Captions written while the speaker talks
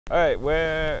Alright,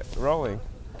 we're rolling.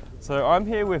 So I'm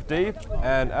here with Deep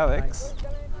and Alex,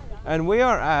 and we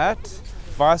are at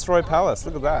Viceroy Palace.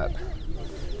 Look at that.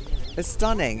 It's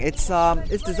stunning. It's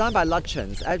designed by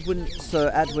Lutyens, Sir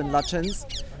Edwin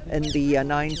Lutyens, in the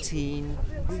 19th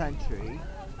century,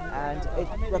 and it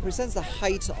represents the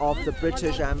height of the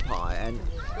British Empire. And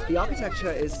the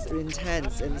architecture is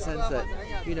intense in the sense that,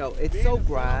 you know, it's so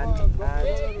grand,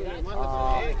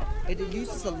 and it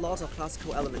uses a lot of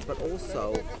classical elements, but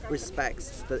also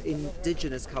respects the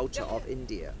indigenous culture of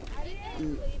India.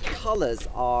 The colors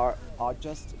are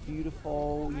just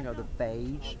beautiful. You know, the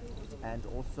beige and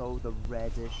also the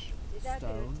reddish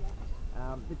stone.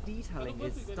 The detailing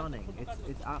is stunning.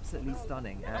 It's absolutely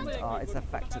stunning, and it's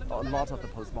affected a lot of the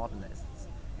postmodernists,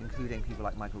 including people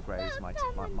like Michael Graves,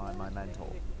 my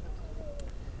mentor.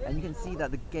 And you can see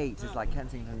that the gate is like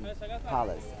Kensington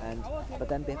Palace, but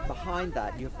then behind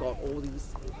that you've got all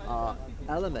these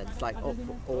elements, like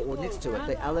or next to it,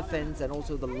 the elephants and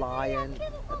also the lion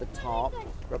at the top,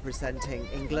 representing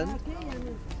England.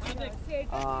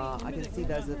 I can see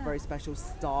there's a very special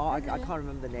star. I can't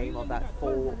remember the name of that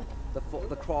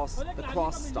the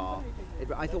cross star.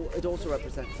 I thought it also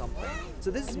represents something. So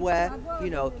this is where,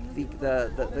 you know,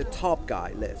 the top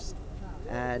guy lives,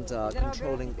 and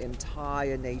controlling the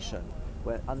entire nation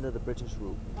under the British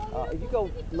rule. If you go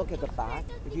look at the back,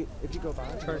 if you go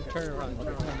back, turn around.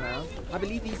 I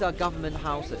believe these are government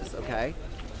houses, okay,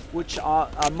 which are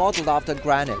modelled after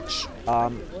Greenwich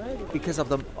because of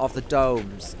the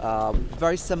domes,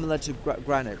 very similar to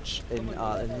Greenwich in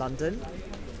London.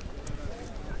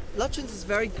 Lutyens is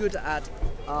very good at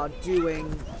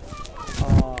doing,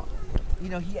 you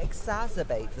know, he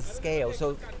exacerbates the scale,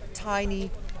 so tiny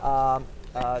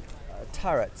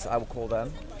turrets, I would call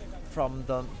them, from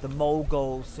the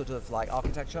Mughal sort of like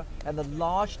architecture, and the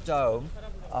large dome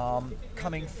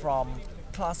coming from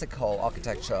classical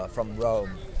architecture from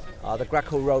Rome, the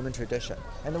Greco-Roman tradition.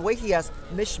 And the way he has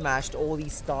mishmashed all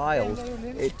these styles,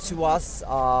 to us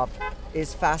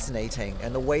is fascinating,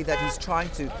 and the way that he's trying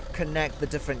to connect the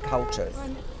different cultures.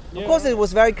 Of course, it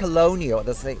was very colonial at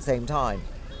the same time,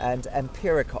 and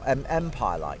empirical,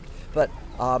 empire-like, but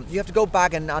you have to go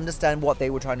back and understand what they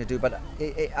were trying to do. But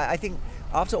I think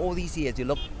after all these years, you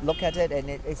look at it, and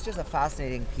it's just a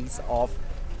fascinating piece of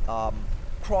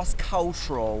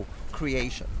cross-cultural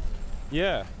creation.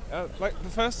 Yeah, like the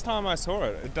first time I saw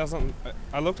it,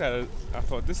 I looked at it, I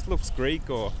thought this looks Greek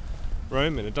or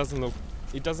Roman. It doesn't look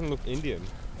Indian.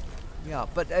 Yeah,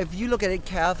 but if you look at it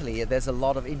carefully, there's a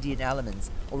lot of Indian elements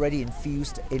already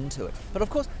infused into it. But of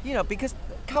course, you know, because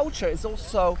culture is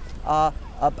also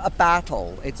a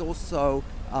battle. It's also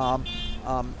a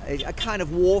kind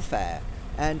of warfare.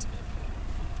 And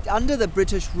under the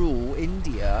British rule,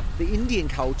 the Indian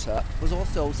culture was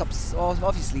also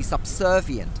obviously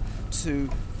subservient to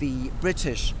the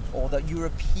British or the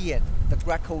European, the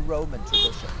Greco-Roman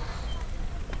tradition.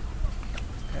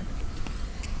 Okay.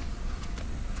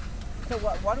 So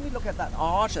why don't we look at that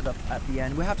arch at the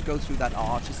end? We have to go through that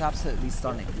arch. It's absolutely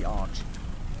stunning, the arch.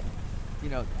 You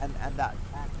know, and that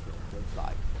axis is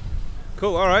like.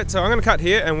 Cool. All right. So I'm going to cut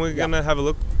here, and we're going to have a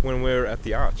look when we're at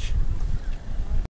the arch.